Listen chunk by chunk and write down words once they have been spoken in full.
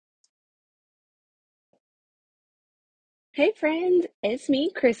Hey friends, it's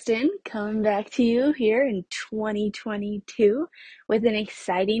me, Kristen, coming back to you here in 2022 with an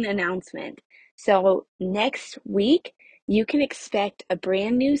exciting announcement. So, next week, you can expect a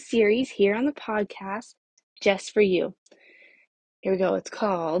brand new series here on the podcast just for you. Here we go. It's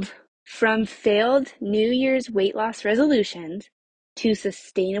called From Failed New Year's Weight Loss Resolutions to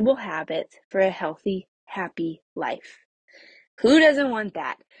Sustainable Habits for a Healthy, Happy Life. Who doesn't want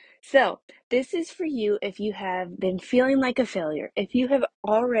that? So, this is for you if you have been feeling like a failure, if you have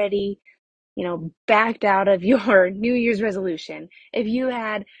already, backed out of your New Year's resolution, if you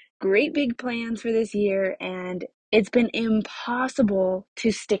had great big plans for this year and it's been impossible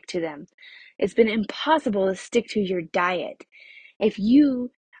to stick to them. It's been impossible to stick to your diet. If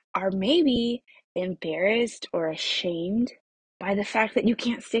you are maybe embarrassed or ashamed by the fact that you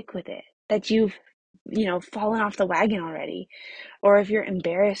can't stick with it, that you've, fallen off the wagon already, or if you're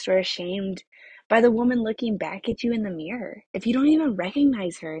embarrassed or ashamed by the woman looking back at you in the mirror, if you don't even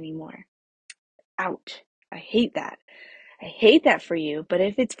recognize her anymore. Ouch. I hate that. I hate that for you. But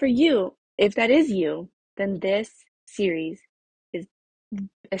if it's for you, if that is you, then this series is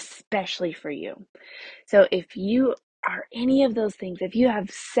especially for you. So if you are any of those things, if you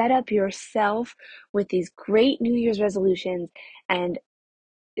have set up yourself with these great New Year's resolutions and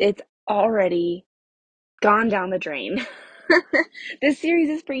it's already gone down the drain, this series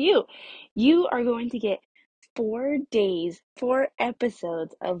is for you. You are going to get 4 days, 4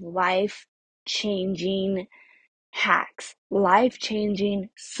 episodes of life-changing hacks, life-changing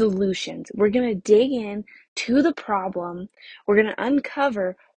solutions. We're going to dig in to the problem. We're going to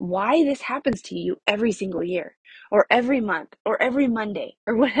uncover why this happens to you every single year, or every month, or every Monday,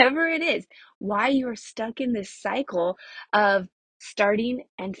 or whatever it is, why you are stuck in this cycle of starting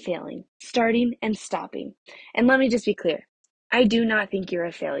and failing, starting and stopping. And let me just be clear. I do not think you're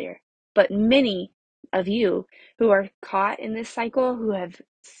a failure, but many of you who are caught in this cycle, who have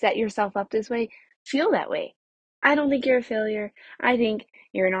set yourself up this way, feel that way. I don't think you're a failure. I think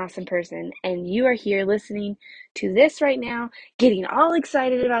you're an awesome person. And you are here listening to this right now, getting all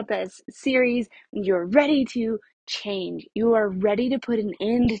excited about this series. You're ready to change. You are ready to put an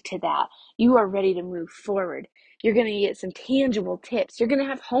end to that. You are ready to move forward. You're going to get some tangible tips. You're going to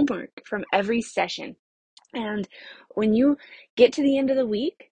have homework from every session. And when you get to the end of the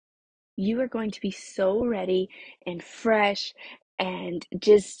week, you are going to be so ready and fresh and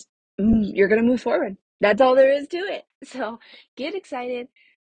just you're going to move forward. That's all there is to it. So get excited,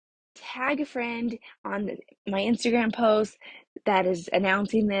 tag a friend on my Instagram post that is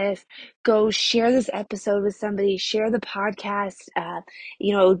announcing this. Go share this episode with somebody, share the podcast. It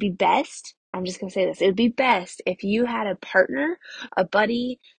would be best. I'm just going to say this. It would be best if you had a partner, a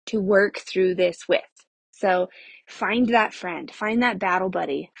buddy to work through this with. So find that friend, find that battle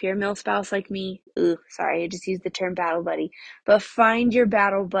buddy. If you're a milspouse like me, sorry, I just used the term battle buddy, but find your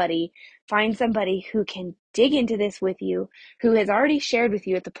battle buddy. Find somebody who can dig into this with you, who has already shared with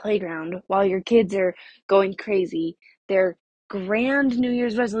you at the playground while your kids are going crazy their grand New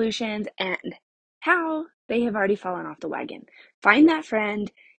Year's resolutions and how they have already fallen off the wagon. Find that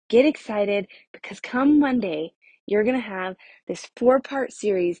friend, get excited, because come Monday, you're going to have this 4-part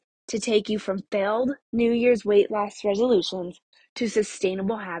series to take you from failed New Year's weight loss resolutions to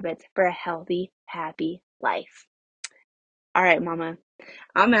sustainable habits for a healthy, happy life. All right, Mama,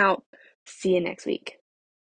 I'm out. See you next week.